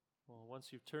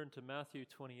Once you've turned to Matthew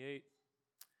 28,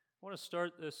 I want to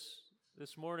start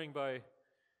this morning by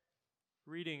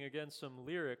reading again some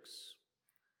lyrics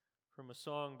from a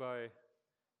song by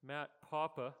Matt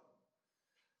Papa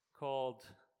called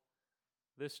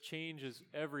 "This Changes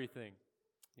Everything."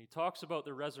 He talks about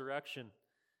the resurrection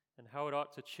and how it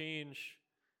ought to change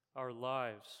our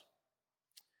lives.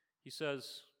 He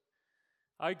says,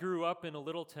 "I grew up in a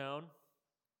little town,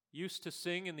 used to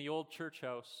sing in the old church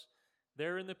house.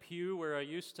 There in the pew where I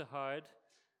used to hide,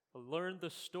 I learned the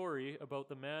story about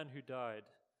the man who died.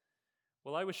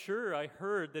 Well, I was sure I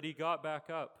heard that he got back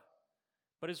up.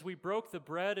 But as we broke the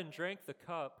bread and drank the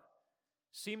cup,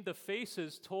 seemed the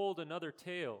faces told another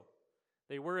tale.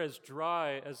 They were as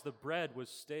dry as the bread was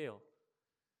stale.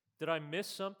 Did I miss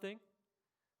something?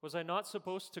 Was I not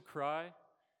supposed to cry?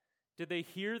 Did they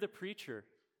hear the preacher?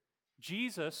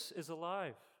 Jesus is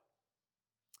alive.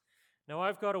 Now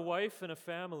I've got a wife and a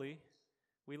family.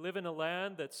 We live in a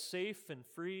land that's safe and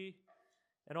free,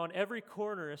 and on every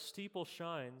corner a steeple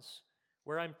shines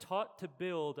where I'm taught to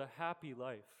build a happy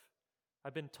life.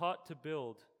 I've been taught to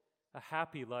build a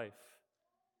happy life.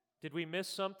 Did we miss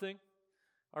something?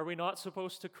 Are we not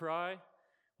supposed to cry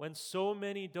when so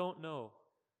many don't know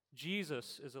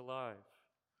Jesus is alive?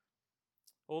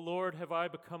 O Lord, have I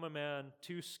become a man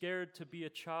too scared to be a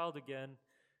child again,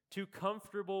 too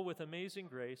comfortable with amazing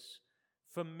grace,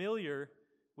 familiar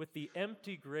with the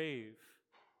empty grave?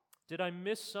 Did I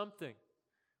miss something?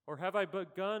 Or have I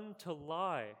begun to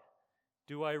lie?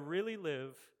 Do I really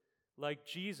live like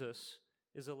Jesus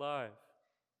is alive?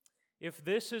 If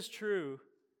this is true,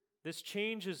 this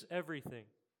changes everything.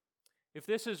 If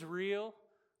this is real,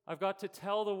 I've got to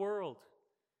tell the world.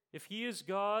 If He is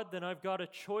God, then I've got a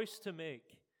choice to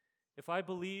make. If I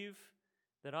believe,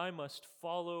 then I must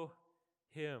follow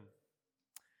Him."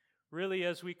 Really,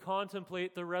 as we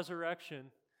contemplate the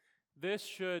resurrection, this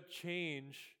should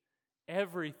change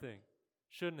everything,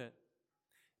 shouldn't it?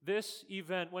 This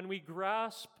event, when we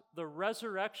grasp the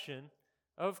resurrection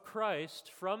of Christ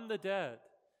from the dead,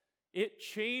 it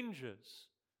changes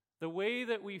the way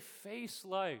that we face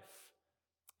life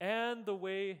and the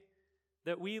way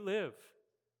that we live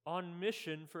on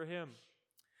mission for Him.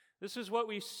 This is what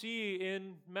we see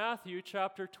in Matthew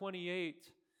chapter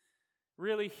 28.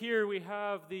 Really, here we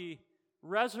have the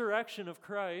resurrection of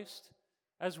Christ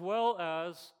as well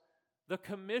as the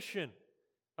commission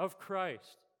of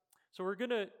Christ. So we're going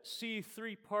to see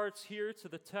three parts here to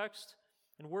the text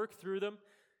and work through them.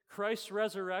 Christ's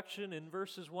resurrection in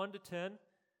verses 1 to 10,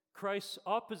 Christ's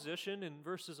opposition in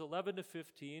verses 11 to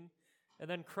 15, and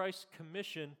then Christ's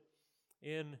commission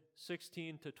in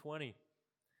 16 to 20.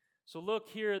 So look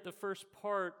here at the first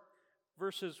part,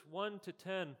 verses 1 to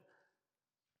 10.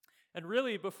 And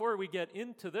really, before we get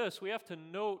into this, we have to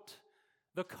note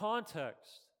the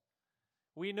context.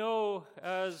 We know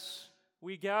as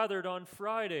we gathered on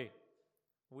Friday,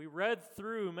 we read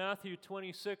through Matthew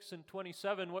 26 and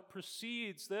 27. What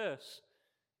precedes this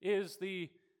is the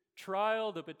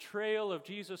trial, the betrayal of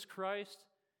Jesus Christ,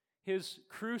 His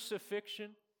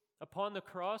crucifixion upon the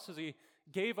cross as He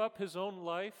gave up His own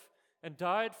life and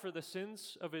died for the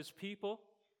sins of His people.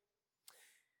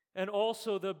 And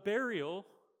also the burial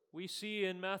we see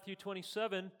in Matthew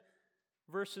 27,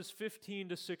 verses 15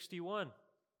 to 61.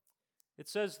 It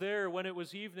says there, "When it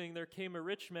was evening, there came a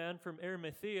rich man from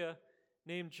Arimathea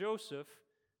named Joseph,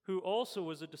 who also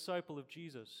was a disciple of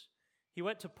Jesus. He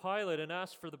went to Pilate and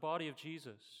asked for the body of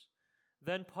Jesus.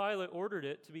 Then Pilate ordered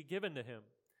it to be given to him.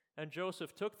 And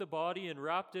Joseph took the body and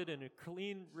wrapped it in a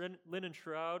clean linen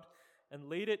shroud and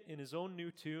laid it in his own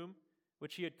new tomb,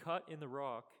 which he had cut in the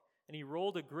rock. And he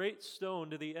rolled a great stone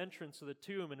to the entrance of the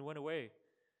tomb and went away.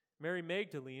 Mary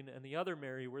Magdalene and the other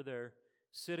Mary were there,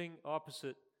 sitting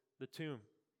opposite the tomb."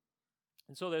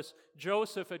 And so this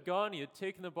Joseph had gone, he had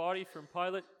taken the body from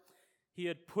Pilate, he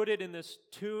had put it in this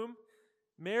tomb.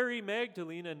 Mary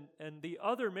Magdalene and the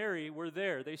other Mary were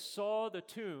there. They saw the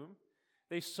tomb.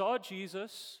 They saw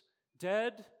Jesus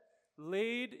dead,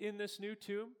 laid in this new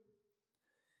tomb,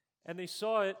 and they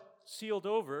saw it sealed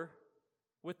over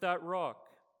with that rock.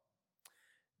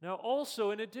 Now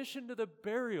also, in addition to the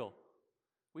burial,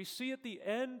 we see at the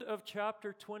end of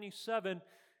chapter 27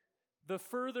 the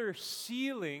further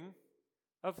sealing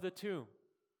of the tomb.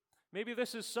 Maybe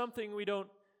this is something we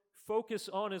don't focus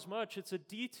on as much. It's a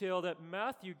detail that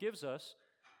Matthew gives us,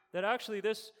 that actually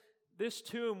this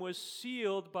tomb was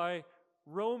sealed by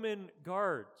Roman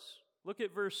guards. Look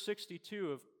at verse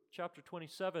 62 of chapter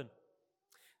 27. It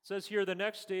says here, "The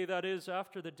next day, that is,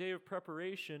 after the day of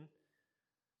preparation,"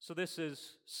 so this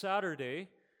is Saturday,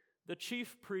 "the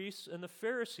chief priests and the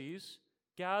Pharisees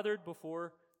gathered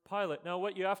before Pilate." Now,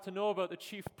 what you have to know about the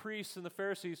chief priests and the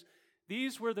Pharisees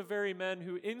these were the very men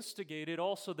who instigated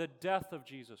also the death of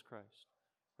Jesus Christ,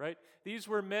 right? These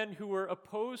were men who were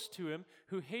opposed to him,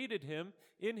 who hated him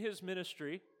in his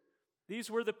ministry. These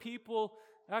were the people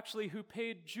actually who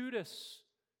paid Judas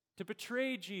to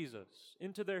betray Jesus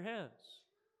into their hands.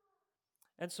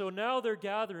 And so now they're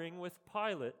gathering with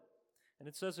Pilate, and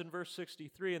it says in verse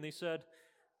 63, and they said,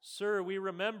 "Sir, we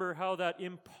remember how that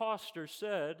impostor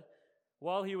said,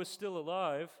 while he was still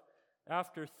alive,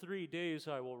 'After 3 days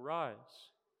I will rise.'"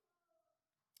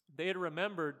 They had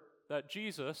remembered that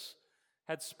Jesus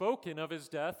had spoken of his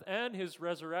death and his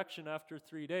resurrection after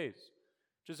 3 days,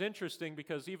 which is interesting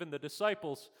because even the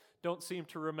disciples don't seem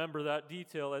to remember that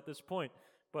detail at this point,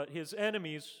 but his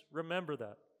enemies remember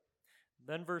that.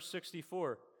 Then verse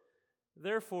 64,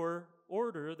 "Therefore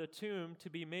order the tomb to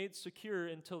be made secure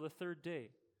until the 3rd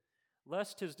day,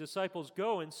 lest his disciples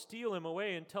go and steal him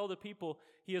away and tell the people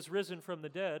he has risen from the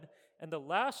dead, and the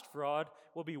last fraud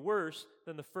will be worse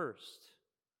than the first."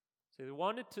 So they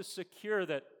wanted to secure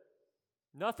that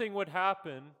nothing would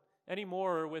happen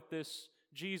anymore with this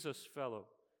Jesus fellow.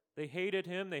 They hated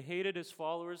him, they hated his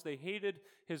followers, they hated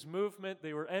his movement,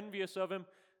 they were envious of him.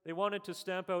 They wanted to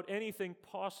stamp out anything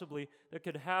possibly that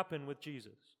could happen with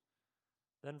Jesus.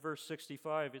 Then verse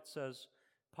 65, it says,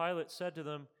 "Pilate said to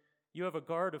them, 'You have a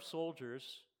guard of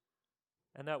soldiers,'"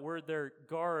 and that word there,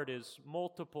 guard, is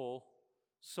multiple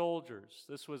soldiers.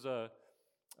 This was a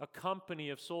company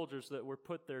of soldiers that were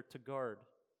put there to guard.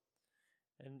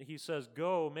 And he says,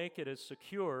 "Go, make it as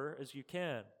secure as you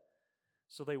can."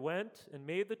 So they went and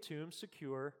made the tomb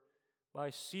secure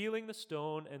by sealing the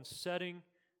stone and setting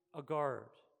a guard.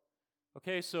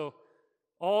 Okay, so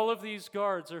all of these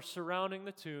guards are surrounding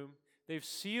the tomb. They've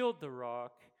sealed the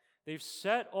rock. They've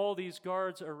set all these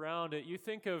guards around it. You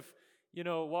think of,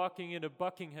 walking into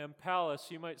Buckingham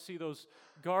Palace, you might see those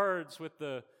guards with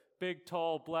the big,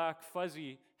 tall, black,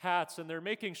 fuzzy hats, and they're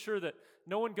making sure that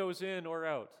no one goes in or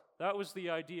out. That was the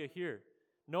idea here.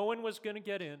 No one was going to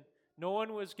get in. No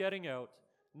one was getting out.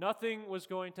 Nothing was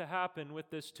going to happen with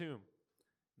this tomb.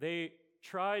 They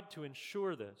tried to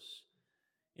ensure this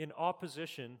in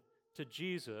opposition to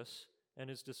Jesus and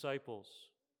his disciples.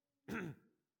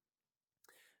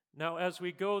 Now, as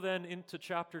we go then into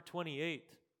chapter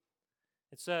 28,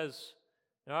 it says,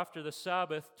 "Now after the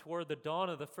Sabbath, toward the dawn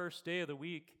of the 1st day of the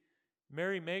week,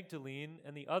 Mary Magdalene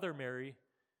and the other Mary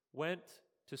went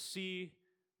to see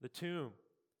the tomb."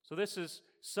 So this is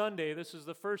Sunday. This is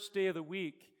the 1st day of the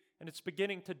week, and it's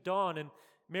beginning to dawn, and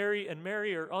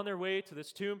Mary are on their way to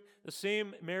this tomb, the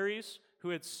same Marys who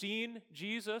had seen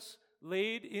Jesus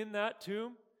laid in that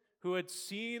tomb, who had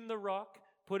seen the rock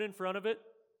put in front of it.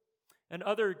 And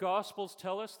other Gospels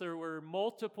tell us there were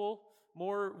multiple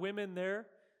more women there,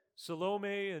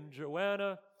 Salome and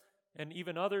Joanna, and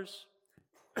even others.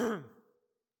 And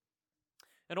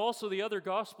also the other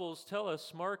Gospels tell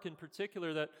us, Mark in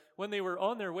particular, that when they were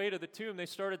on their way to the tomb, they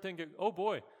started thinking, "Oh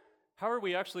boy, how are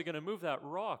we actually going to move that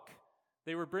rock?"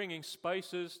 They were bringing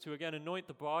spices to, again, anoint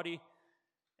the body,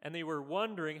 and they were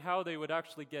wondering how they would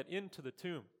actually get into the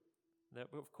tomb.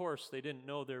 That, of course, they didn't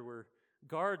know there were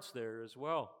guards there as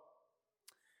well.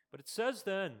 But it says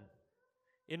then,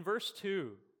 in verse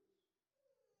 2,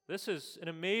 this is an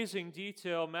amazing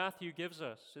detail Matthew gives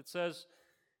us. It says,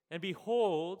 "And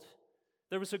behold,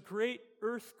 there was a great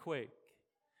earthquake,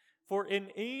 for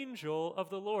an angel of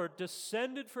the Lord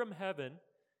descended from heaven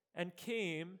and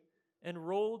came and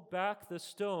rolled back the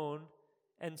stone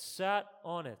and sat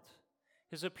on it.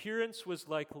 His appearance was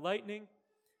like lightning,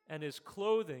 and his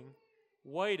clothing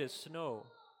white as snow.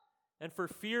 And for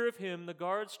fear of him, the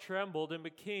guards trembled and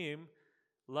became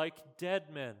like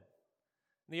dead men."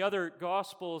 And the other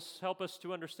Gospels help us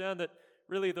to understand that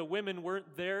really the women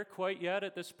weren't there quite yet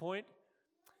at this point.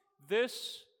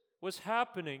 This was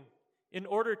happening in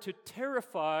order to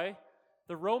terrify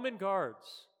the Roman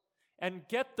guards and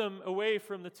get them away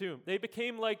from the tomb. They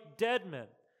became like dead men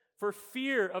for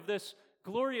fear of this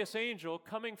glorious angel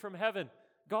coming from heaven.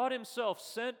 God himself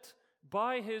sent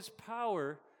by his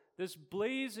power this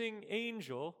blazing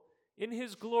angel in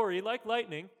his glory, like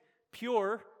lightning,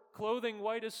 pure, clothing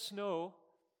white as snow,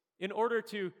 in order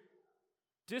to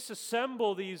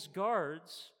disassemble these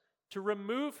guards, to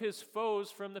remove his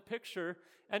foes from the picture,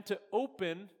 and to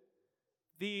open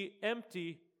the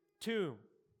empty tomb.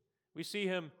 We see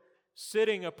him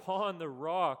sitting upon the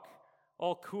rock,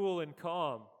 all cool and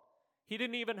calm. He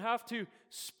didn't even have to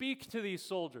speak to these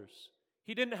soldiers.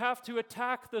 He didn't have to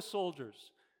attack the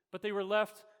soldiers, but they were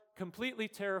left completely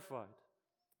terrified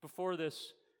before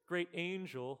this great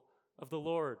angel of the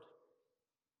Lord.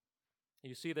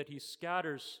 You see that he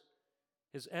scatters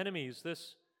his enemies,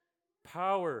 this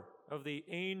power of the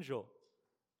angel.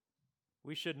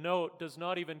 we should note, does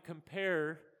not even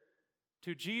compare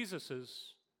to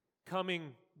Jesus'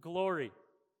 coming glory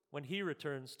when he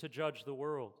returns to judge the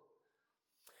world.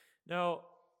 Now,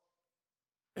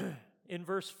 in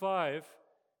verse 5,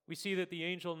 we see that the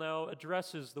angel now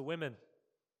addresses the women.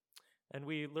 And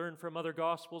we learn from other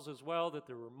Gospels as well that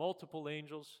there were multiple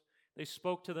angels. They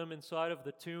spoke to them inside of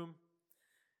the tomb.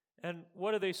 And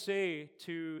what do they say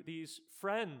to these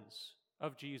friends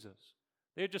of Jesus?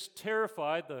 They had just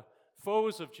terrified the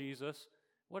foes of Jesus.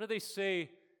 What do they say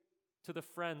to the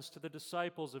friends, to the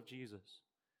disciples of Jesus?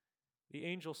 The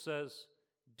angel says,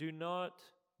 "Do not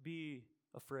be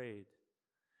afraid,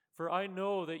 for I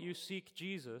know that you seek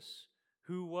Jesus,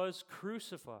 who was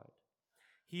crucified.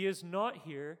 He is not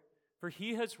here, for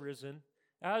he has risen,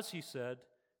 as he said.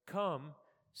 Come,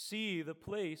 see the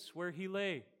place where he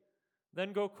lay.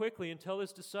 Then go quickly and tell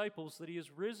his disciples that he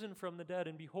is risen from the dead,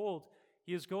 and behold,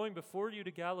 he is going before you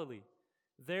to Galilee.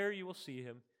 There you will see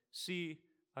him. See,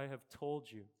 I have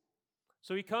told you."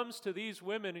 So he comes to these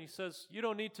women and he says, you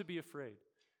don't need to be afraid.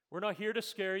 We're not here to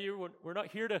scare you. We're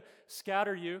not here to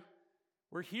scatter you.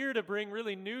 We're here to bring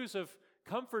really news of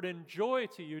comfort and joy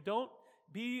to you. Don't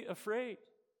be afraid.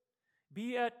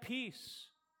 Be at peace.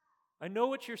 I know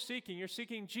what you're seeking. You're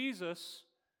seeking Jesus,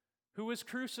 who was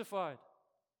crucified.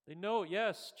 They know,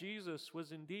 yes, Jesus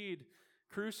was indeed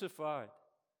crucified.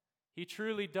 He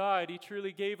truly died. He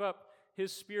truly gave up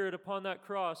his spirit upon that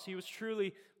cross. He was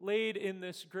truly laid in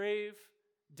this grave,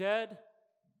 dead.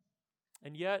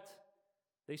 And yet,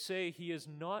 they say he is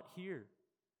not here,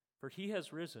 for he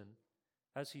has risen,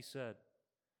 as he said.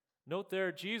 Note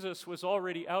there, Jesus was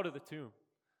already out of the tomb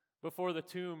before the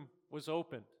tomb was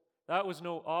opened. That was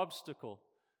no obstacle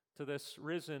to this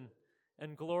risen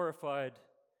and glorified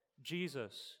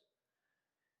Jesus.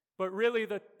 But really,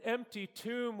 the empty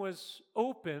tomb was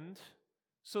opened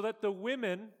so that the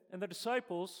women and the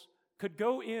disciples could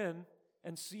go in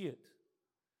and see it.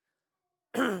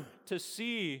 To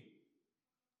see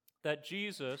that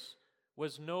Jesus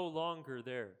was no longer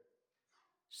there.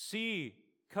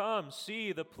 Come,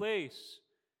 see the place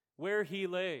where he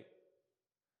lay.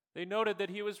 They noted that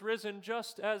he was risen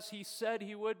just as he said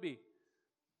he would be.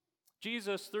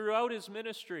 Jesus, throughout his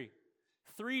ministry,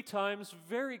 3 times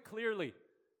very clearly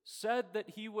said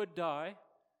that he would die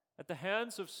at the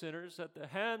hands of sinners, at the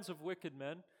hands of wicked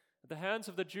men, at the hands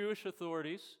of the Jewish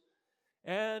authorities,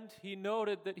 and he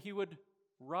noted that he would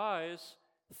rise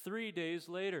 3 days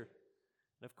later.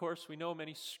 And of course, we know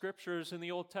many scriptures in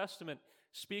the Old Testament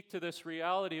speak to this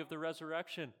reality of the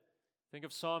resurrection. Think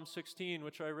of Psalm 16,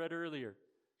 which I read earlier.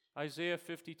 Isaiah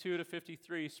 52 to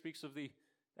 53 speaks of the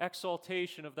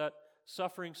exaltation of that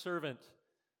suffering servant.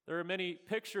 There are many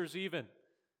pictures even.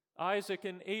 Isaac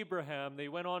and Abraham, they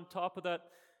went on top of that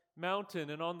mountain,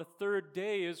 and on the 3rd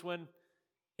day is when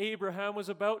Abraham was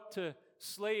about to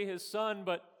slay his son,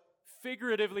 but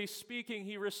figuratively speaking,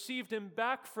 he received him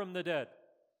back from the dead,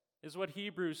 is what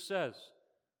Hebrews says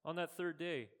on that 3rd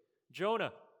day.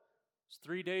 Jonah was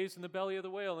 3 days in the belly of the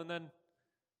whale and then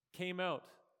came out,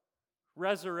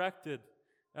 resurrected,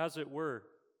 as it were.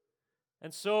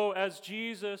 And so, as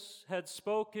Jesus had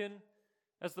spoken,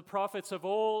 as the prophets of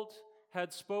old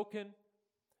had spoken,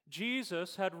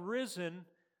 Jesus had risen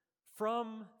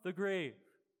from the grave.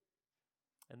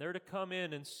 And they're to come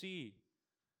in and see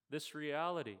this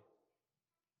reality.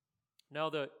 Now,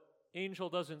 the angel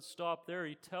doesn't stop there.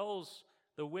 He tells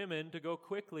the women to go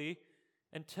quickly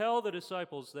and tell the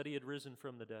disciples that he had risen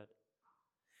from the dead,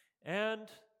 and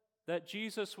that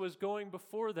Jesus was going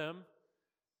before them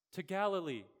to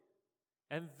Galilee,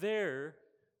 and there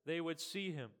they would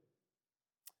see him.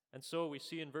 And so we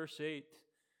see in verse 8,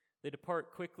 they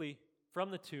depart quickly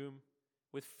from the tomb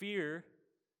with fear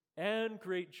and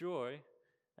great joy,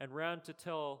 and ran to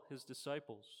tell his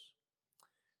disciples.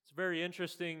 It's very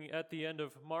interesting at the end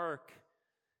of Mark.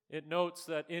 It notes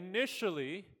that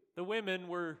initially the women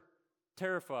were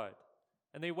terrified,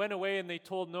 and they went away and they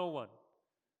told no one.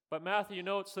 But Matthew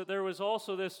notes that there was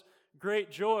also this great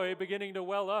joy beginning to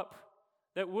well up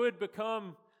that would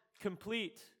become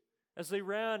complete as they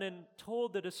ran and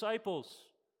told the disciples.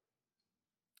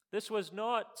 This was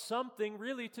not something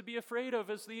really to be afraid of,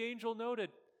 as the angel noted,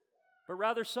 but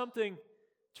rather something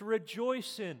to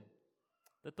rejoice in,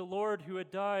 that the Lord who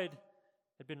had died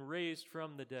had been raised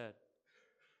from the dead.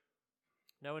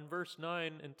 Now in verse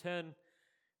 9 and 10,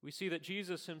 we see that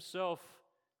Jesus himself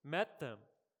met them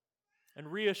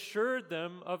and reassured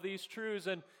them of these truths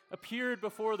and appeared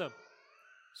before them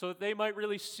so that they might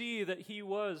really see that he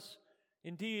was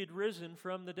indeed risen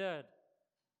from the dead.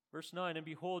 Verse 9, and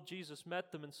behold, Jesus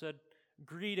met them and said,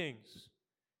 "Greetings."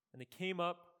 And they came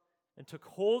up and took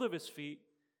hold of his feet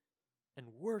and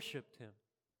worshipped him.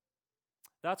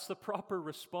 That's the proper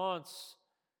response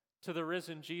to the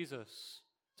risen Jesus,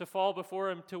 to fall before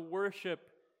him, to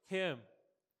worship him.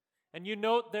 And you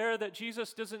note there that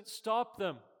Jesus doesn't stop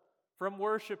them from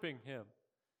worshiping him.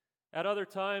 At other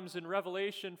times in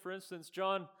Revelation, for instance,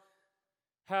 John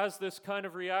has this kind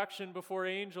of reaction before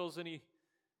angels, and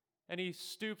he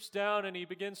stoops down and he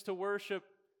begins to worship.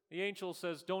 The angel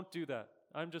says, "Don't do that.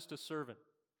 I'm just a servant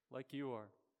like you are."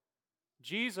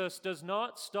 Jesus does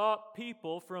not stop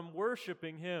people from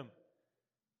worshiping him.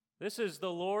 This is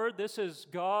the Lord, this is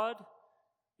God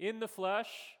in the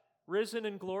flesh, risen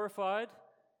and glorified.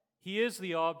 He is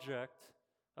the object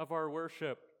of our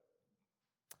worship.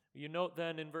 You note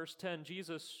then in verse 10,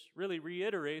 Jesus really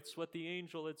reiterates what the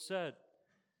angel had said.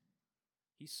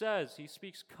 He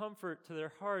speaks comfort to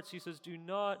their hearts. He says, "Do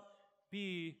not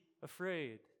be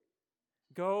afraid.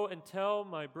 Go and tell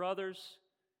my brothers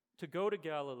to go to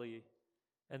Galilee,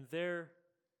 and there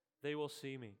they will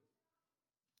see me."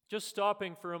 Just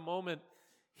stopping for a moment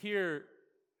here,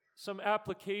 some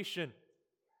application.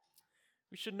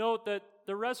 We should note that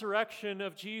the resurrection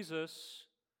of Jesus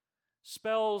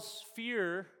spells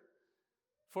fear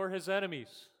for his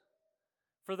enemies,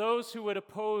 for those who would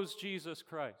oppose Jesus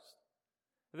Christ.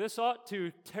 This ought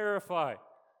to terrify.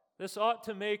 This ought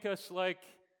to make us like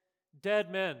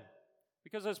dead men.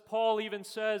 Because as Paul even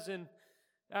says in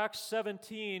Acts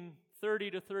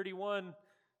 17:30-31,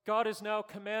 God is now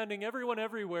commanding everyone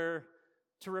everywhere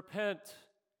to repent,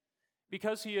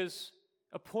 because he has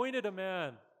appointed a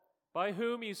man by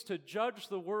whom he's to judge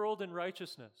the world in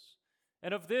righteousness.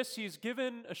 And of this he's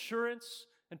given assurance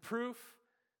and proof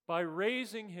by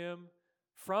raising him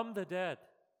from the dead.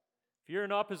 If you're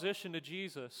in opposition to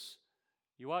Jesus,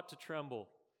 you ought to tremble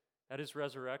at his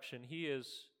resurrection. He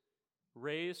is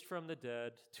raised from the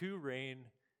dead to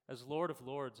reign as Lord of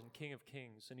Lords and King of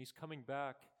Kings, and he's coming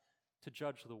back to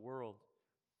judge the world.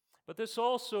 But this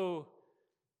also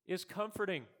is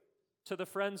comforting to the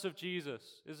friends of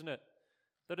Jesus, isn't it?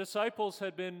 The disciples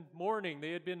had been mourning,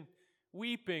 they had been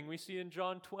weeping. We see in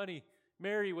John 20,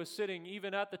 Mary was sitting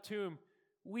even at the tomb,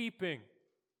 weeping.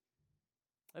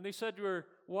 And they said to her,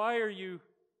 "Why are you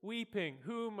weeping?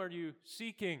 Whom are you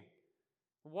seeking?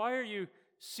 Why are you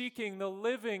seeking the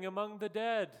living among the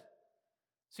dead?"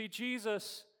 See,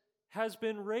 Jesus has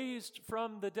been raised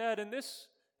from the dead, and this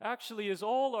actually is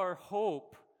all our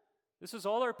hope. This is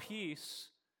all our peace.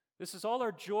 This is all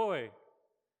our joy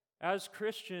as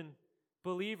Christian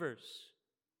believers.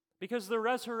 Because the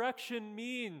resurrection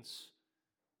means,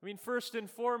 first and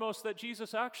foremost, that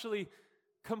Jesus actually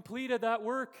completed that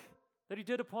work that he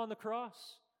did upon the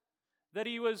cross. That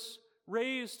he was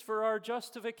raised for our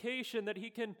justification, that he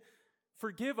can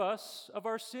forgive us of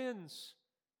our sins,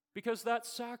 because that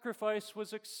sacrifice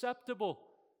was acceptable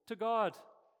to God.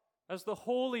 As the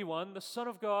Holy One, the Son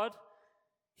of God,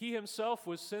 he himself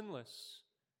was sinless,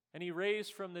 and he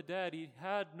raised from the dead. He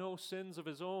had no sins of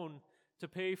his own to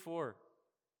pay for.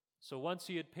 So once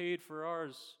he had paid for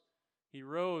ours, he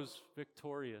rose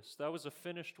victorious. That was a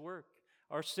finished work.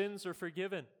 Our sins are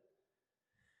forgiven.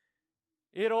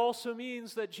 It also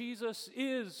means that Jesus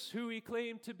is who he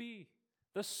claimed to be,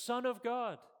 the Son of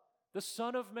God, the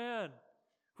Son of Man,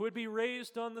 who would be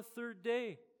raised on the third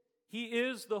day. He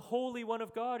is the Holy One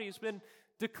of God. He's been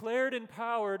declared in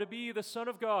power to be the Son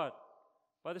of God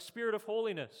by the Spirit of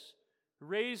holiness, who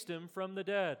raised him from the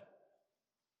dead.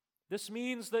 This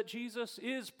means that Jesus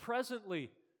is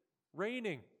presently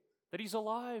reigning, that he's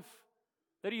alive,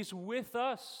 that he's with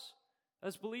us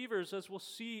as believers, as we'll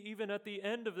see even at the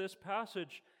end of this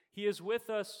passage. He is with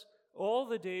us all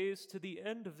the days to the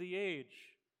end of the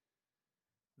age.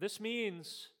 This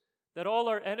means that all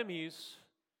our enemies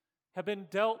have been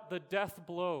dealt the death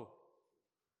blow,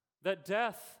 that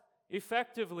death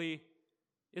effectively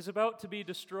is about to be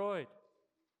destroyed,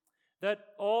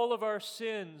 that all of our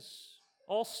sins,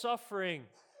 all suffering,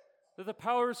 that the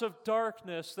powers of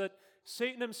darkness, that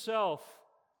Satan himself,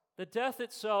 that death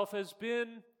itself has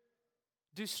been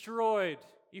destroyed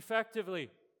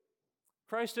effectively.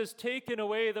 Christ has taken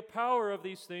away the power of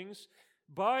these things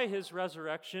by his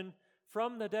resurrection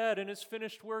from the dead and his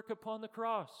finished work upon the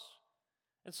cross.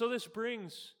 And so this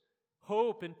brings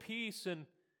hope and peace and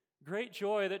great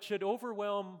joy that should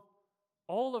overwhelm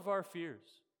all of our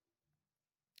fears.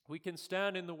 We can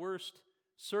stand in the worst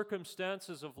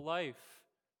circumstances of life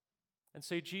and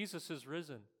say, Jesus is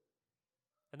risen.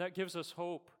 And that gives us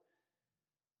hope.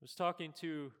 I was talking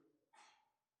to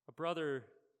a brother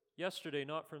yesterday,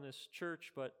 not from this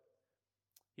church, but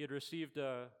he had received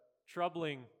a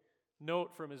troubling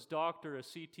note from his doctor, a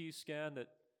CT scan that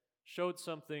showed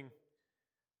something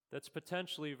that's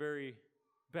potentially very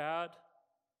bad.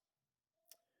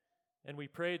 And we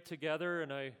prayed together,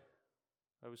 and I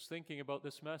I was thinking about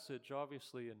this message,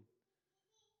 obviously, and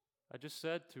I just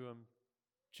said to him,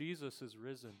 Jesus is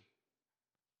risen.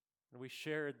 And we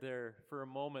shared there for a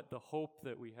moment the hope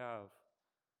that we have.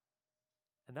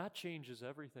 And that changes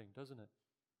everything, doesn't it?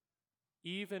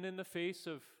 Even in the face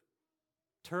of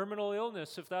terminal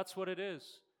illness, if that's what it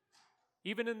is.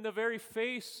 Even in the very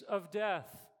face of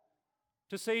death,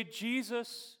 to say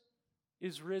Jesus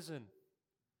is risen.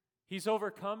 He's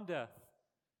overcome death.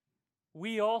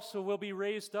 We also will be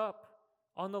raised up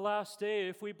on the last day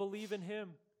if we believe in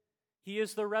Him. He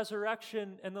is the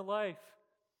resurrection and the life.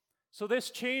 So this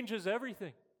changes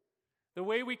everything. The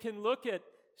way we can look at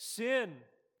sin,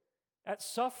 at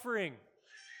suffering,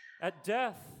 at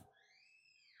death.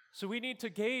 So we need to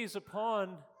gaze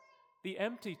upon the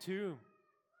empty tomb.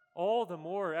 All the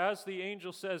more, as the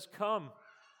angel says, come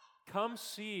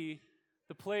see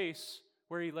the place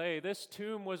where He lay. This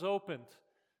tomb was opened.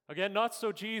 Again, not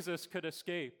so Jesus could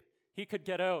escape. He could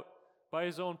get out by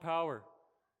His own power.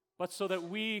 But so that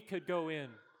we could go in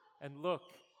and look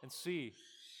and see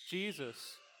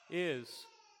Jesus is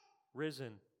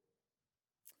risen.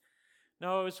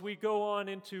 Now, as we go on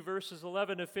into verses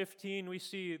 11 to 15, we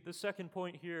see the second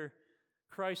point here,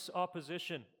 Christ's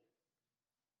opposition.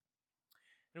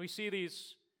 And we see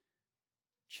these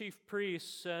chief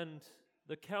priests and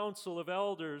the council of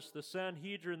elders, the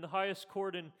Sanhedrin, the highest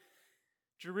court in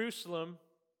Jerusalem,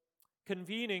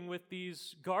 convening with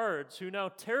these guards who, now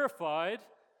terrified,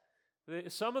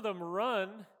 some of them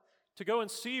run to go and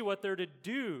see what they're to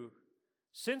do.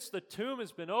 Since the tomb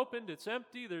has been opened, it's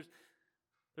empty,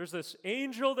 there's this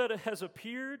angel that has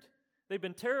appeared. They've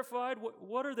been terrified.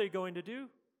 What are they going to do?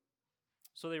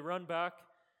 So they run back.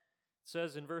 It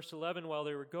says in verse 11, while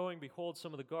they were going, behold,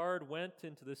 some of the guard went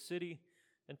into the city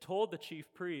and told the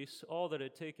chief priests all that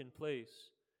had taken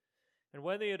place. And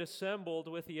when they had assembled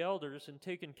with the elders and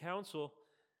taken counsel,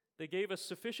 they gave a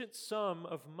sufficient sum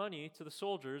of money to the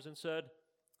soldiers and said,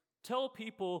 tell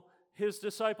people His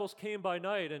disciples came by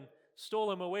night and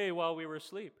stole Him away while we were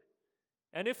asleep.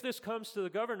 And if this comes to the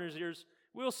governor's ears,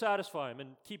 we'll satisfy him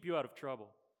and keep you out of trouble.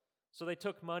 So they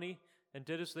took money and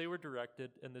did as they were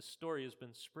directed, and this story has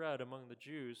been spread among the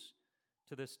Jews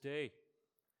to this day.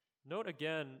 Note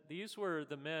again, these were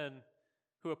the men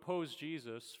who opposed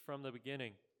Jesus from the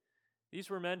beginning. These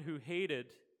were men who hated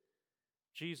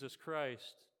Jesus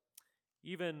Christ.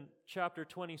 Even chapter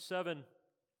 27,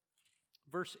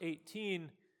 verse 18,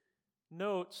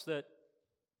 notes that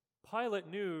Pilate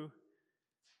knew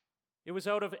it was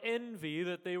out of envy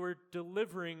that they were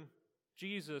delivering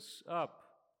Jesus up.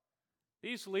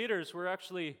 These leaders were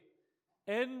actually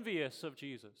envious of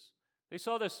Jesus. They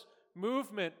saw this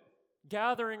movement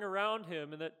gathering around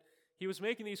Him and that He was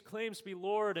making these claims to be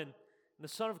Lord and the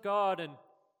Son of God, and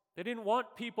they didn't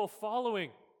want people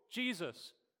following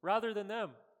Jesus rather than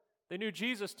them. They knew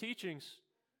Jesus' teachings.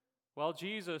 While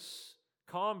Jesus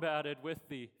combated with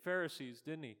the Pharisees,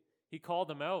 didn't He? He called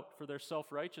them out for their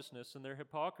self-righteousness and their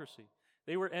hypocrisy.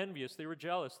 They were envious. They were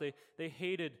jealous. They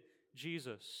hated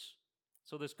Jesus.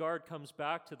 So this guard comes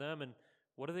back to them, and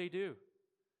what do?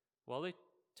 Well, they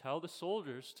tell the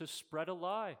soldiers to spread a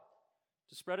lie,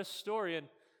 to spread a story. And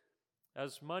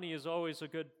as money is always a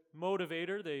good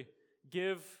motivator, they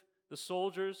give the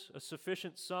soldiers a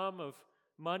sufficient sum of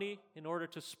money in order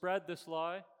to spread this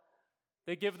lie.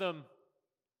 They give them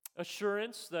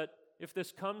assurance that if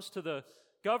this comes to the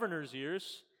governor's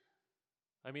ears,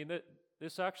 that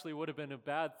this actually would have been a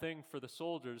bad thing for the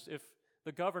soldiers. If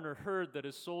the governor heard that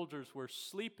his soldiers were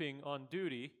sleeping on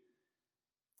duty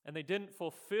and they didn't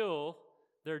fulfill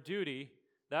their duty,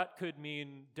 that could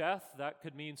mean death, that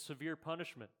could mean severe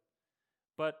punishment.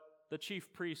 But the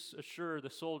chief priests assure the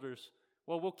soldiers,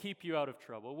 well, we'll keep you out of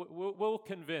trouble. We'll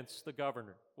convince the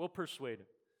governor. We'll persuade him.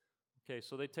 Okay,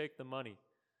 so they take the money,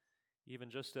 even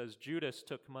just as Judas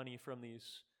took money from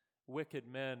these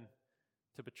wicked men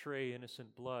to betray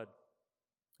innocent blood.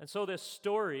 And so this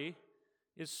story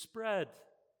is spread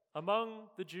among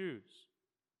the Jews.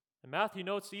 And Matthew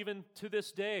notes even to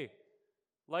this day,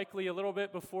 likely a little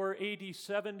bit before AD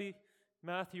 70,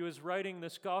 Matthew is writing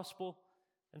this gospel.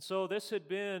 And so this had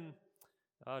been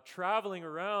traveling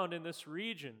around in this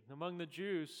region among the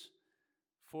Jews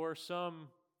for some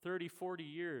 30, 40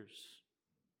 years.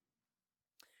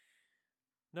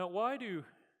 Now, why do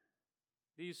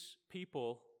these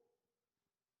people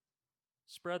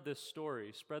spread this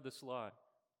story, spread this lie?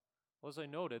 Well, as I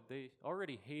noted, they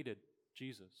already hated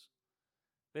Jesus.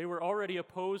 They were already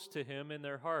opposed to Him in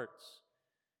their hearts.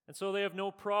 And so they have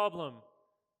no problem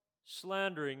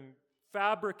slandering,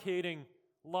 fabricating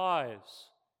lies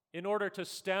in order to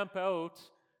stamp out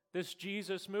this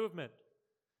Jesus movement.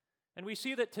 And we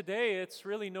see that today it's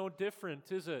really no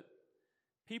different, is it?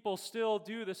 People still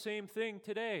do the same thing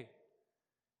today.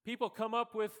 People come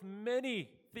up with many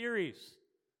theories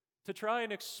to try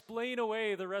and explain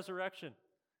away the resurrection.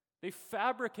 They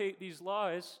fabricate these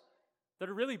lies that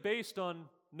are really based on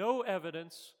no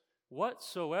evidence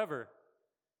whatsoever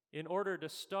in order to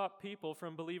stop people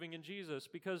from believing in Jesus.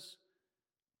 Because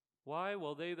why?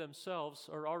 Well, they themselves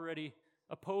are already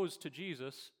opposed to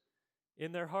Jesus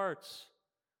in their hearts.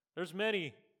 There's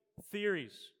many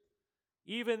theories.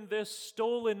 Even this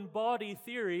stolen body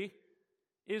theory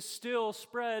is still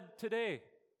spread today.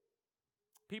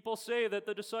 People say that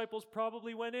the disciples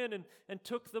probably went in and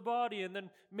took the body and then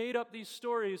made up these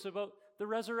stories about the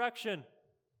resurrection.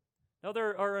 Now,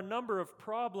 there are a number of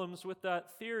problems with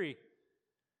that theory.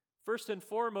 First and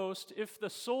foremost, if the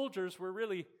soldiers were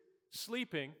really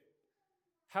sleeping,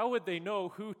 how would they know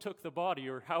who took the body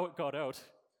or how it got out?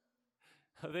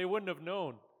 They wouldn't have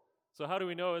known. So how do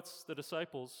we know it's the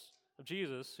disciples of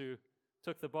Jesus who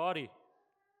took the body?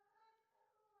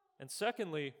 And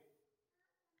secondly,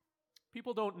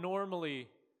 people don't normally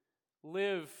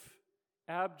live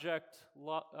abject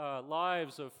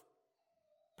lives of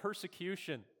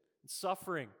persecution and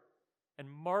suffering and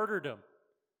martyrdom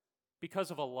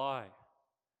because of a lie.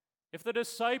 If the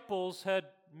disciples had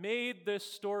made this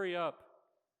story up,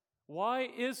 why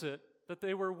is it that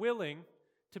they were willing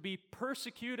to be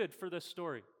persecuted for this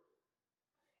story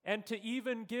and to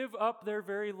even give up their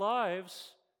very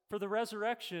lives for the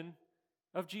resurrection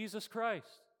of Jesus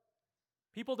Christ?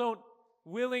 People don't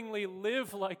willingly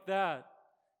live like that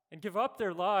and give up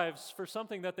their lives for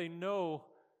something that they know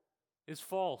is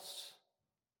false.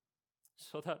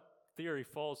 So that theory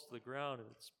falls to the ground, and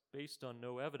it's based on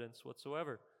no evidence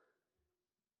whatsoever.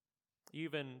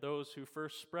 Even those who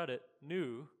first spread it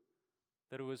knew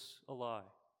that it was a lie.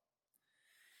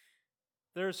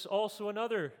 There's also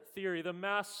another theory, the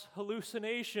mass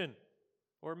hallucination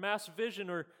or mass vision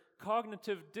or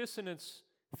cognitive dissonance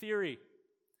theory.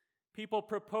 People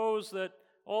propose that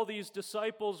all these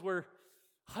disciples were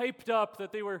hyped up,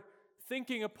 that they were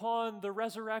thinking upon the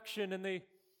resurrection, and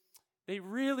they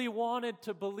really wanted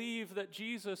to believe that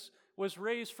Jesus was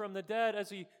raised from the dead as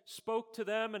he spoke to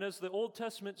them and as the Old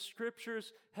Testament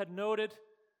scriptures had noted.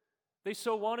 They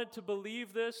so wanted to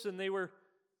believe this, and they were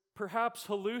perhaps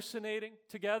hallucinating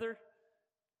together,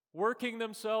 working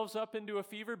themselves up into a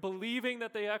fever, believing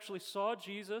that they actually saw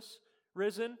Jesus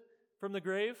risen from the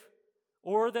grave,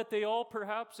 or that they all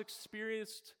perhaps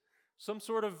experienced some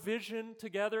sort of vision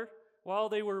together while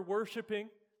they were worshiping,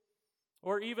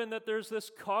 or even that there's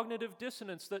this cognitive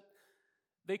dissonance that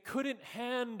they couldn't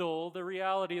handle the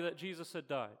reality that Jesus had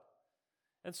died.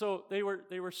 And so they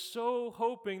were so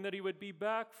hoping that he would be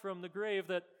back from the grave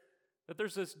that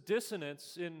there's this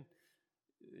dissonance in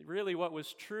really what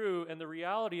was true and the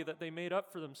reality that they made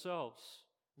up for themselves.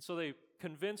 And so they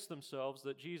convinced themselves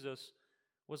that Jesus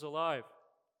was alive.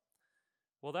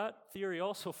 Well, that theory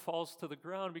also falls to the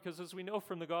ground because, as we know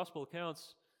from the gospel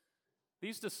accounts,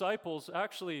 these disciples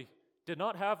actually did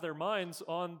not have their minds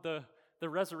on the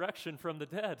resurrection from the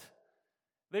dead.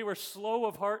 They were slow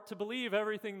of heart to believe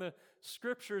everything the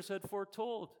scriptures had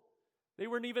foretold. They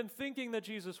weren't even thinking that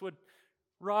Jesus would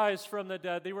rise from the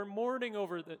dead. They were mourning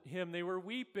over him. They were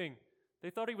weeping.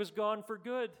 They thought he was gone for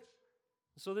good.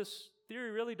 So this theory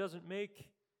really doesn't make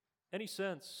any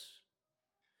sense.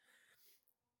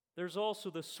 There's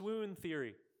also the swoon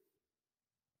theory.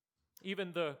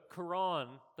 Even the Quran,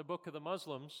 the book of the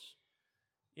Muslims,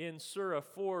 in Surah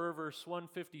 4, verse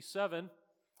 157,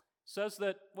 says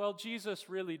that, well, Jesus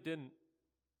really didn't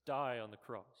die on the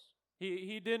cross.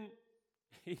 He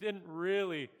didn't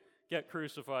really get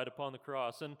crucified upon the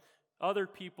cross. And other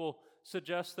people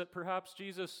suggest that perhaps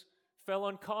Jesus fell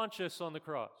unconscious on the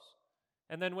cross.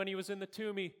 And then when he was in the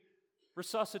tomb, he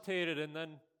resuscitated, and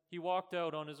then he walked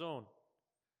out on his own.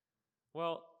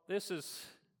 Well, this is,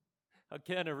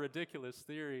 again, a ridiculous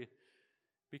theory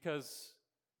because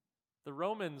the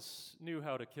Romans knew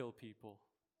how to kill people.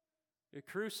 A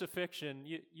crucifixion,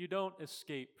 you don't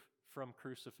escape from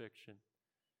crucifixion.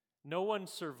 No one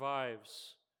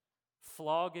survives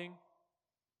flogging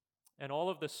and all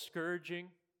of the scourging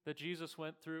that Jesus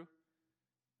went through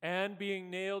and being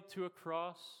nailed to a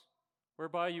cross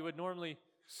whereby you would normally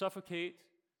suffocate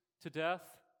to death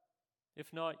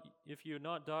if you had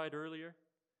not died earlier.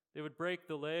 They would break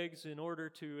the legs in order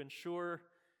to ensure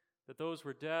that those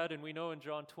were dead. And we know in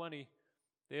John 20,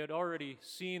 they had already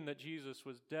seen that Jesus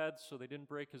was dead, so they didn't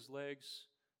break his legs.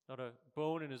 Not a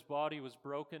bone in his body was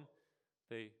broken.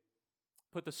 They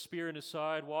put the spear in his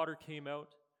side, water came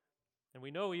out. And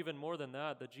we know even more than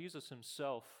that Jesus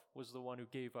himself was the one who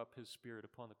gave up his spirit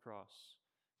upon the cross.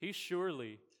 He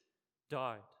surely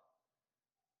died.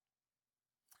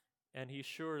 and he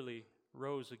surely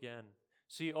rose again.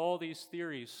 See, all these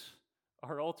theories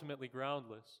are ultimately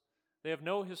groundless. They have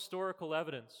no historical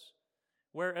evidence,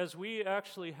 whereas we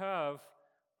actually have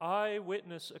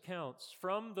eyewitness accounts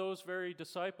from those very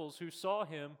disciples who saw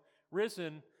him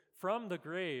risen from the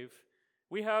grave.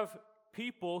 We have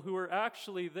people who were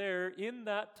actually there in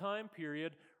that time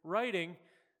period writing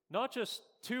not just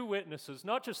 2 witnesses,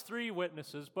 not just 3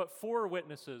 witnesses, but 4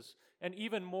 witnesses, and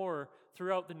even more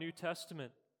throughout the New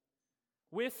Testament,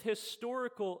 with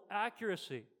historical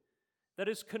accuracy that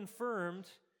is confirmed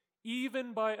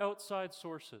even by outside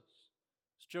sources.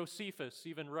 Josephus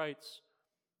even writes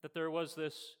that there was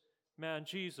this man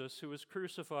Jesus who was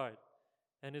crucified,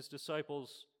 and his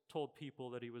disciples told people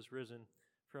that he was risen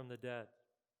from the dead.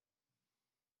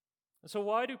 And so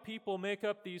why do people make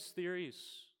up these theories?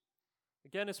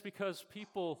 Again, it's because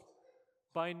people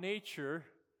by nature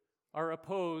are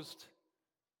opposed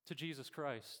to Jesus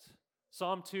Christ.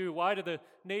 Psalm 2, why do the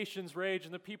nations rage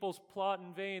and the peoples plot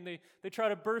in vain? They try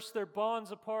to burst their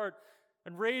bonds apart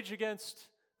and rage against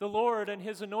the Lord and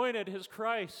his anointed, his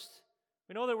Christ.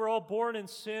 We know that we're all born in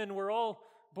sin. We're all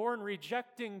born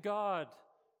rejecting God,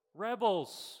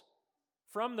 rebels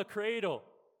from the cradle.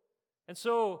 And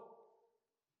so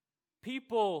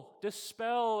people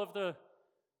dispel of the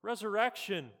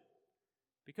resurrection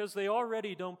because they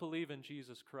already don't believe in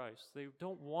Jesus Christ. They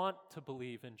don't want to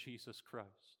believe in Jesus Christ.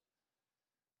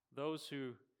 Those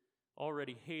who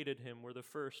already hated him were the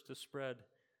first to spread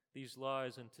these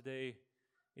lies, and today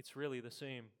it's really the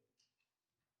same.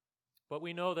 But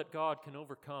we know that God can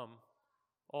overcome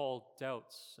all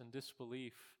doubts and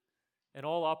disbelief and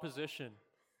all opposition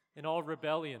and all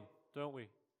rebellion, don't we?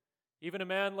 Even a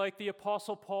man like the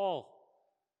Apostle Paul,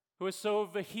 who was so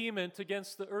vehement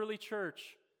against the early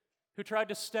church, who tried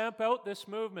to stamp out this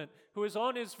movement, who was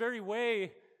on his very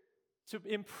way to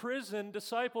imprison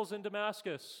disciples in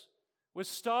Damascus, was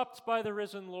stopped by the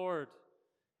risen Lord,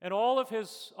 and all of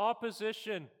his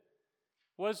opposition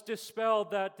was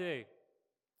dispelled that day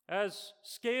as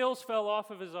scales fell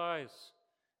off of his eyes,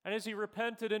 and as he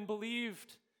repented and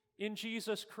believed in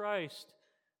Jesus Christ,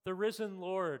 the risen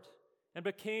Lord, and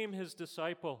became his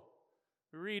disciple.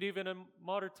 We read even in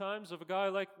modern times of a guy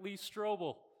like Lee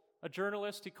Strobel, a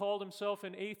journalist. He called himself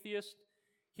an atheist.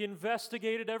 He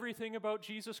investigated everything about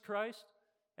Jesus Christ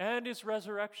and his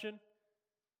resurrection,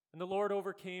 and the Lord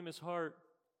overcame his heart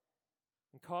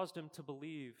and caused him to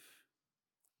believe.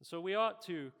 And so we ought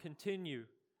to continue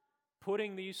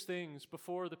putting these things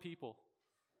before the people,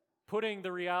 putting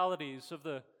the realities of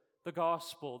the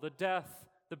gospel, the death,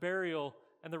 the burial,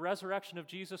 and the resurrection of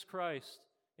Jesus Christ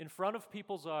in front of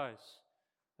people's eyes.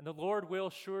 And the Lord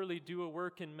will surely do a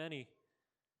work in many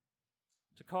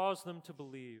to cause them to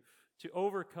believe, to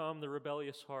overcome the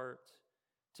rebellious heart,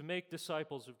 to make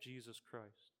disciples of Jesus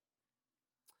Christ.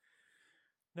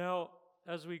 Now,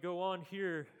 as we go on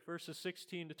here, verses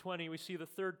 16 to 20, we see the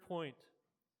third point,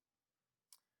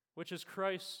 which is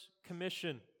Christ's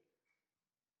commission.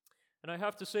 And I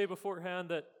have to say beforehand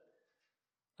that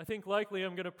I think likely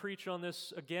I'm going to preach on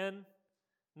this again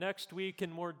next week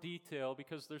in more detail,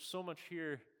 because there's so much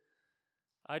here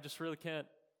I just really can't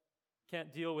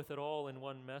deal with it all in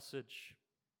one message.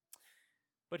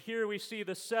 But here we see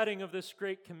the setting of this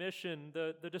great commission.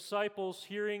 The disciples,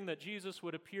 hearing that Jesus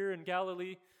would appear in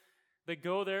Galilee, they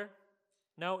go there.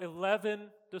 Now 11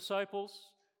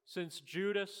 disciples, since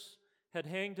Judas had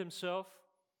hanged himself.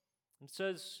 It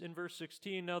says in verse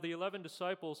 16, now the 11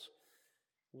 disciples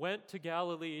went to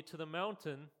Galilee, to the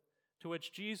mountain to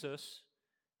which Jesus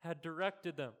had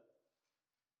directed them.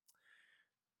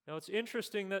 Now it's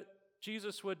interesting that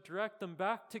Jesus would direct them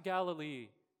back to Galilee,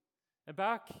 and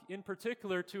back in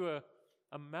particular to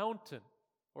a mountain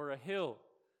or a hill.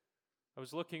 I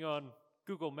was looking on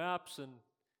Google Maps, and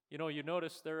you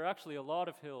notice there are actually a lot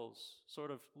of hills,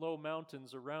 sort of low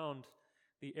mountains around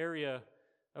the area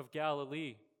of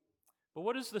Galilee. But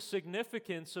what is the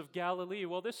significance of Galilee?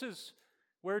 Well, this is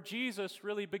where Jesus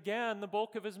really began the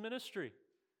bulk of his ministry.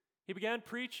 He began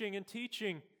preaching and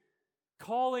teaching,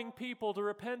 calling people to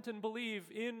repent and believe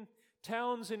in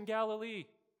towns in Galilee.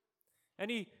 And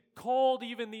he called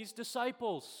even these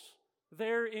disciples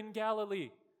there in Galilee.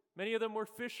 Many of them were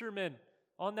fishermen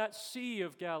on that Sea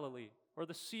of Galilee, or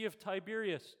the Sea of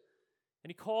Tiberias. And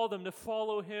he called them to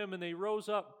follow him, and they rose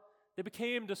up. They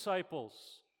became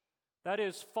disciples. That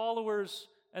is, followers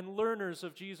and learners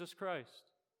of Jesus Christ.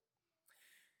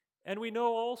 And we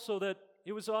know also that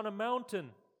it was on a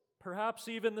mountain, perhaps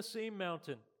even the same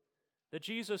mountain, that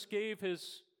Jesus gave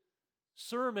his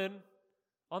Sermon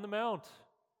on the Mount,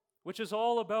 which is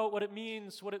all about what it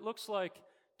means, what it looks like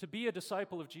to be a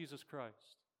disciple of Jesus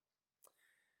Christ.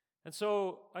 And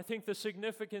so I think the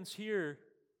significance here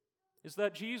is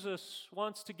that Jesus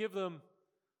wants to give them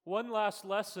one last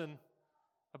lesson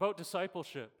about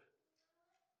discipleship.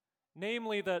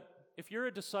 Namely, that if you're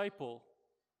a disciple,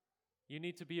 you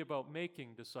need to be about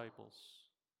making disciples.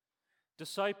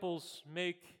 Disciples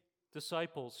make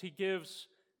disciples. He gives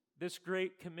this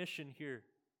great commission here.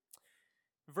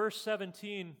 Verse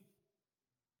 17,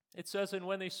 it says, "And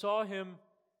when they saw him,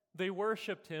 they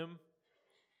worshipped him,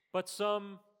 but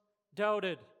some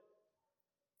doubted."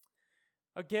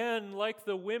 Again, like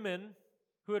the women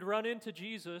who had run into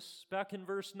Jesus back in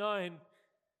verse 9,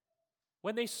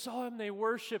 when they saw him, they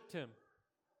worshipped him.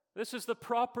 This is the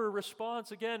proper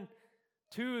response, again,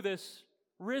 to this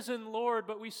risen Lord,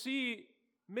 but we see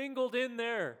mingled in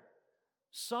there,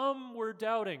 some were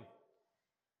doubting.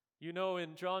 You know,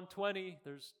 in John 20,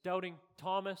 there's doubting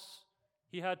Thomas.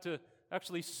 He had to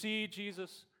actually see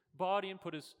Jesus' body and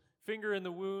put his finger in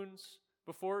the wounds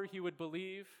before he would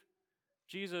believe.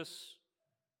 Jesus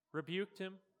rebuked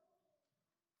him.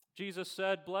 Jesus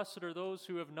said, "Blessed are those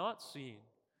who have not seen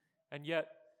and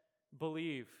yet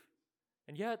believe."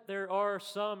 And yet there are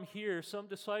some here, some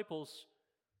disciples,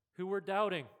 who were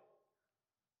doubting.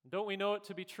 Don't we know it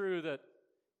to be true that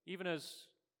even as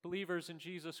believers in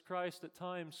Jesus Christ, at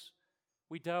times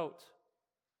we doubt?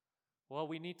 Well,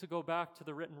 we need to go back to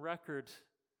the written record,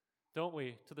 don't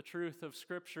we? To the truth of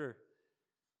Scripture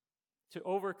to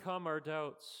overcome our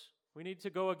doubts. We need to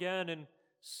go again and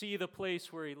see the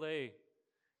place where he lay.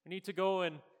 We need to go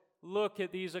and look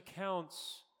at these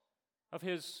accounts of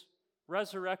his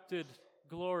resurrected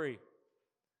glory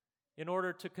in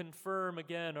order to confirm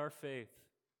again our faith.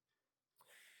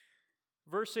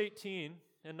 Verse 18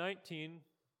 and 19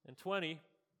 and 20,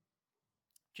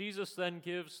 Jesus then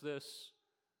gives this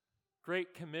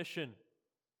great commission.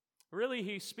 Really,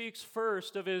 he speaks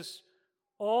first of his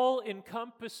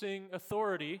all-encompassing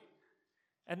authority,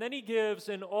 and then he gives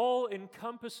an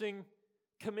all-encompassing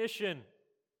commission.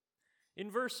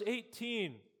 In verse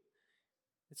 18,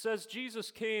 it says,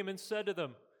 "Jesus came and said to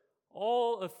them,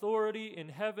 'All authority in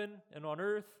heaven and on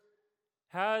earth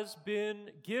has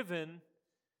been given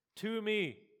to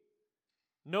me.'"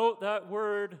 Note that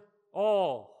word,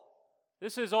 all.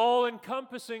 This is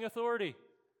all-encompassing authority.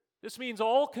 This means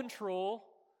all control,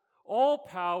 all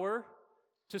power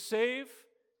to save,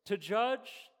 to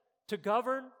judge, to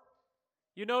govern.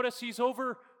 You notice he's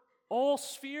over all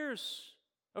spheres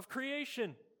of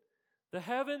creation, the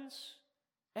heavens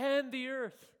and the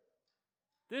earth.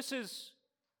 This is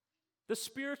the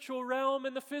spiritual realm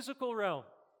and the physical realm.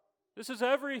 This is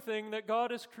everything that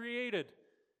God has created.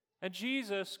 And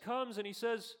Jesus comes and he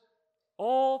says,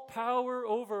 "All power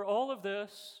over all of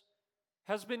this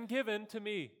has been given to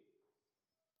me."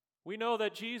 We know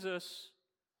that Jesus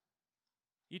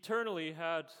eternally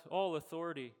had all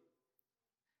authority.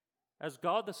 As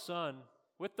God the Son,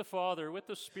 with the Father, with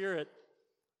the Spirit,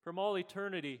 from all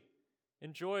eternity,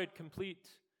 enjoyed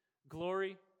complete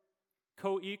glory,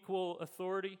 co-equal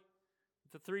authority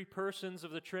with the three persons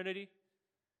of the Trinity.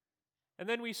 And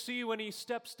then we see when he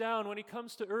steps down, when he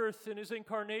comes to earth in his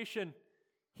incarnation,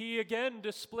 he again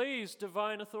displays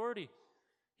divine authority.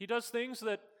 He does things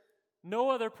that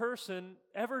no other person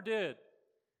ever did.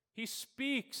 He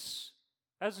speaks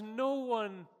as no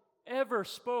one ever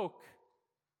spoke.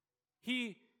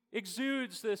 He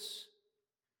exudes this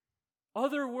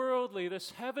otherworldly,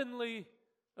 this heavenly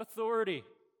authority.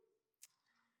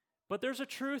 But there's a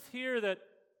truth here that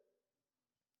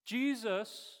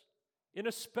Jesus, in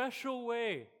a special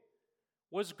way,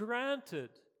 was granted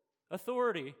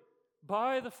authority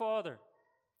by the Father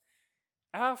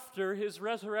after his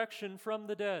resurrection from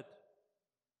the dead.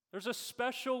 There's a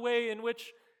special way in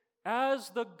which,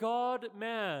 as the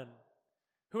God-man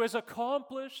who has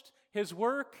accomplished his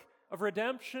work of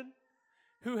redemption,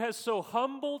 who has so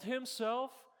humbled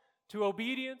himself to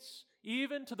obedience,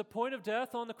 even to the point of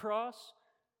death on the cross,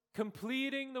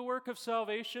 completing the work of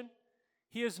salvation,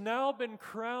 he has now been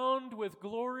crowned with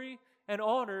glory and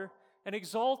honor and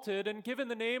exalted and given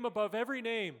the name above every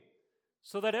name,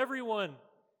 so that everyone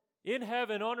in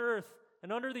heaven, on earth,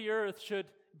 and under the earth should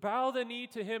bow the knee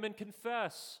to him and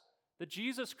confess that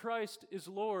Jesus Christ is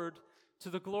Lord, to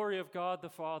the glory of God the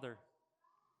Father.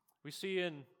 We see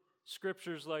in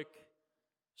scriptures like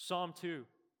Psalm 2,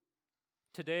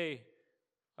 "Today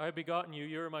I have begotten you,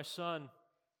 you are my son."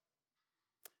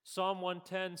 Psalm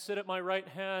 110, "Sit at my right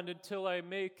hand until I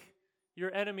make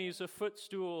your enemies a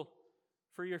footstool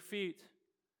for your feet."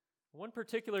 One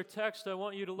particular text I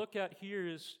want you to look at here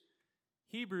is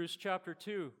Hebrews chapter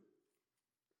 2.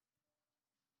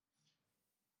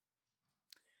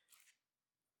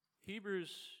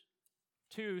 Hebrews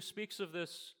 2 speaks of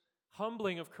this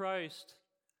humbling of Christ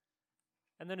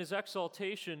and then his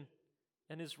exaltation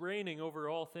and his reigning over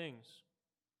all things.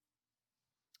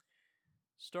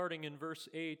 Starting in verse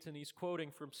 8, and he's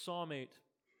quoting from Psalm 8,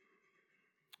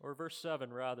 or verse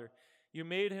 7 rather. You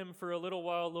made him for a little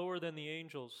while lower than the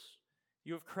angels.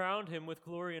 You have crowned him with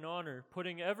glory and honor,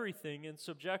 putting everything in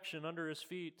subjection under his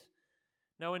feet.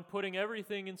 Now in putting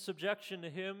everything in subjection to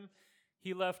him,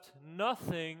 he left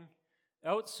nothing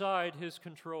outside his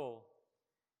control.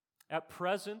 At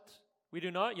present, we do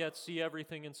not yet see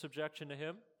everything in subjection to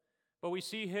him, but we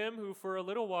see him who for a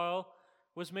little while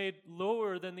was made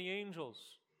lower than the angels,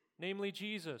 namely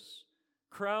Jesus,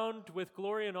 crowned with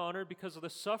glory and honor because of the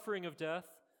suffering of death,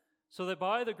 so that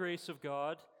by the grace of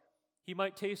God he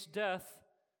might taste death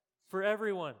for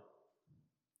everyone.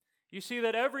 You see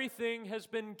that everything has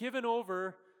been given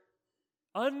over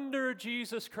under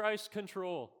Jesus Christ's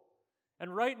control.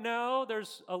 And right now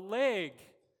there's a lag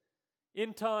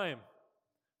in time.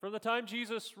 From the time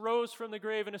Jesus rose from the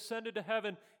grave and ascended to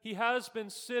heaven, he has been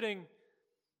sitting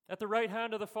at the right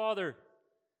hand of the Father.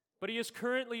 But he is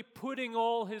currently putting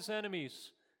all his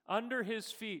enemies under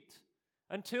his feet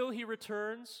until he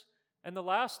returns and the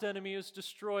last enemy is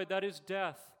destroyed, that is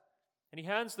death. And he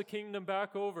hands the kingdom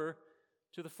back over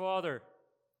to the Father.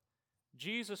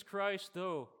 Jesus Christ,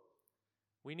 though,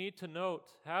 we need to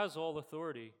note, has all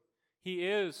authority. He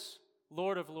is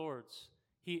Lord of Lords.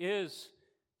 He is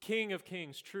King of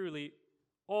Kings. Truly,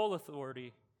 all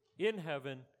authority in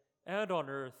heaven and on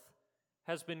earth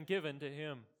has been given to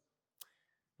him.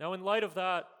 Now, in light of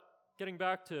that, getting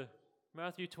back to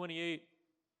Matthew 28,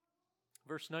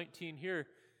 verse 19 here,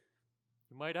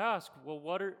 you might ask, well,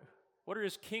 what are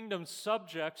his kingdom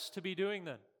subjects to be doing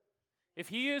then? If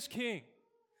he is king,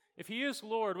 if he is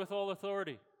Lord with all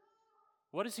authority,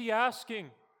 what is he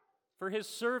asking for his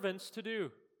servants to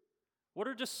do? What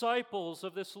are disciples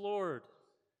of this Lord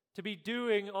to be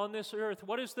doing on this earth?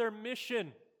 What is their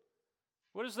mission?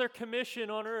 What is their commission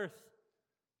on earth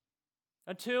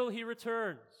until he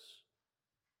returns?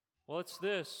 Well, it's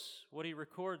this, what he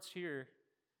records here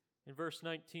in verse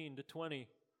 19 to 20.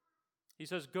 He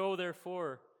says, "Go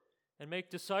therefore and make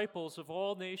disciples of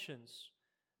all nations,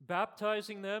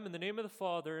 baptizing them in the name of the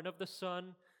Father and of the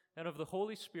Son and of the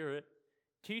Holy Spirit,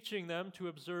 teaching them to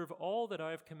observe all that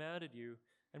I have commanded you.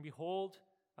 And behold,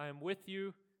 I am with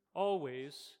you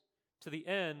always to the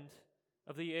end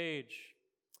of the age."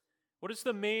 What is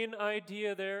the main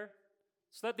idea there?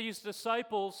 It's that these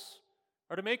disciples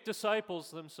are to make disciples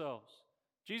themselves.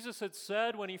 Jesus had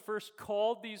said when he first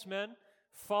called these men,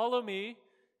 "Follow me,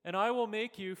 and I will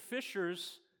make you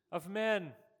fishers of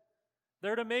men."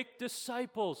 They're to make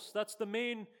disciples. That's the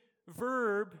main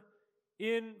verb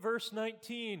in verse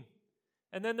 19.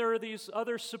 And then there are these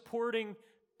other supporting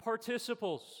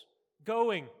participles: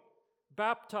 going,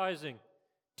 baptizing,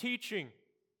 teaching.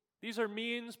 These are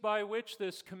means by which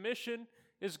this commission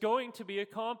is going to be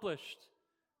accomplished.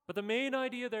 But the main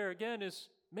idea there, again, is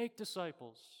make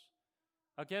disciples.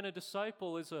 Again, a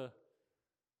disciple is a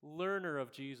learner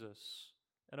of Jesus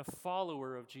and a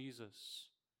follower of Jesus.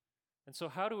 And so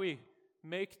how do we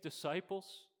make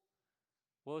disciples?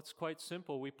 Well, it's quite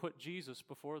simple. We put Jesus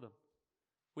before them.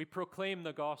 We proclaim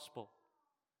the gospel.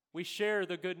 We share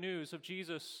the good news of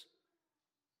Jesus'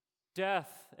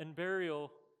 death and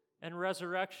burial and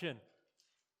resurrection.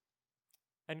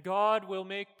 And God will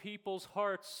make people's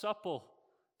hearts supple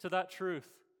to that truth.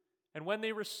 And when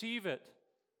they receive it,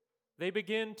 they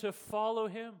begin to follow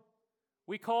him.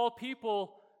 We call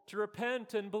people to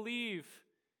repent and believe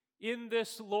in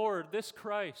this Lord, this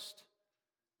Christ,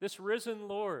 this risen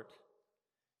Lord.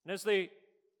 And as they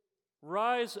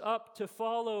rise up to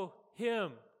follow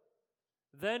him,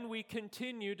 then we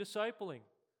continue discipling.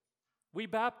 We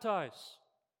baptize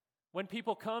when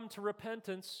people come to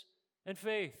repentance and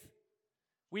faith.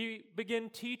 We begin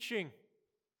teaching,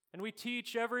 and we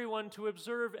teach everyone to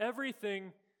observe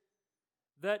everything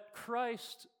that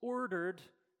Christ ordered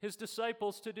his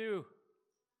disciples to do.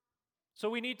 So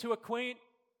we need to acquaint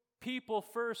people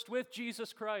first with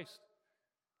Jesus Christ.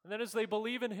 And then as they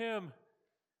believe in him,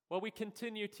 well, we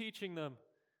continue teaching them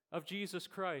of Jesus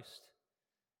Christ.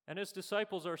 And as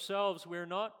disciples ourselves, we're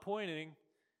not pointing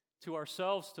to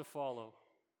ourselves to follow.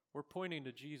 We're pointing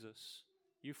to Jesus.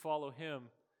 You follow him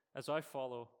as I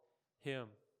follow him.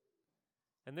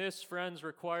 And this, friends,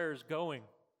 requires going.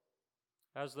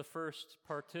 As the first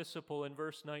participle in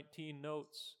verse 19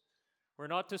 notes, we're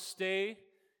not to stay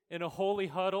in a holy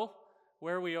huddle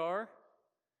where we are.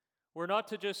 We're not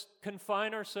to just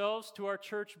confine ourselves to our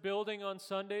church building on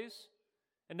Sundays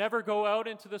and never go out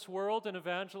into this world and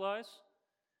evangelize.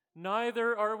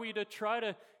 Neither are we to try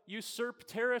to usurp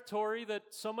territory that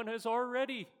someone has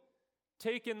already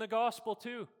taken the gospel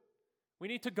to. We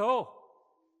need to go.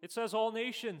 It says all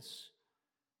nations.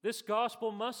 This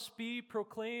gospel must be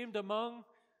proclaimed among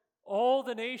all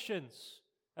the nations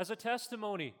as a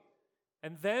testimony,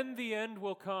 and then the end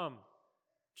will come,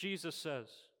 Jesus says.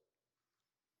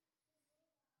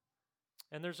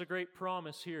 And there's a great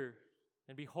promise here.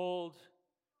 And behold,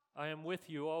 I am with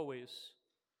you always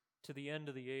to the end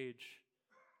of the age.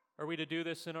 Are we to do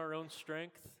this in our own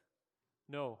strength?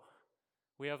 No.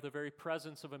 We have the very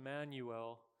presence of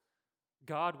Emmanuel,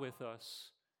 God with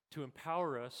us, to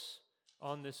empower us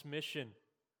on this mission,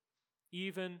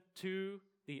 even to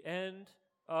the end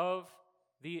of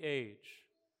the age.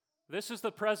 This is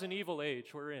the present evil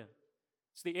age we're in.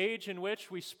 It's the age in which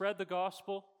we spread the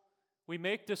gospel, we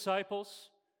make disciples,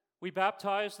 we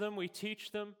baptize them, we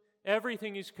teach them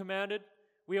everything He's commanded,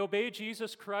 we obey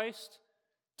Jesus Christ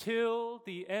till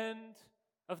the end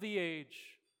of the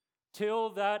age, till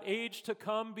that age to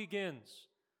come begins,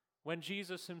 when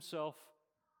Jesus Himself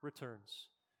returns.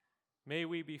 May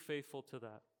we be faithful to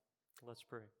that. Let's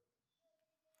pray.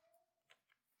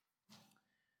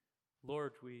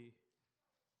 Lord, we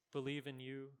believe in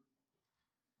You.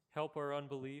 Help our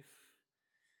unbelief.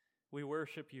 We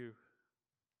worship You.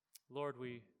 Lord,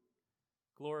 we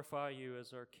glorify You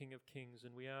as our King of Kings,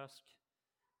 and we ask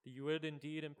that You would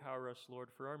indeed empower us, Lord,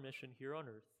 for our mission here on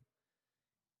earth,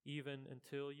 even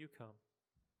until You come.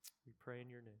 We pray in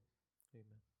Your name.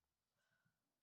 Amen.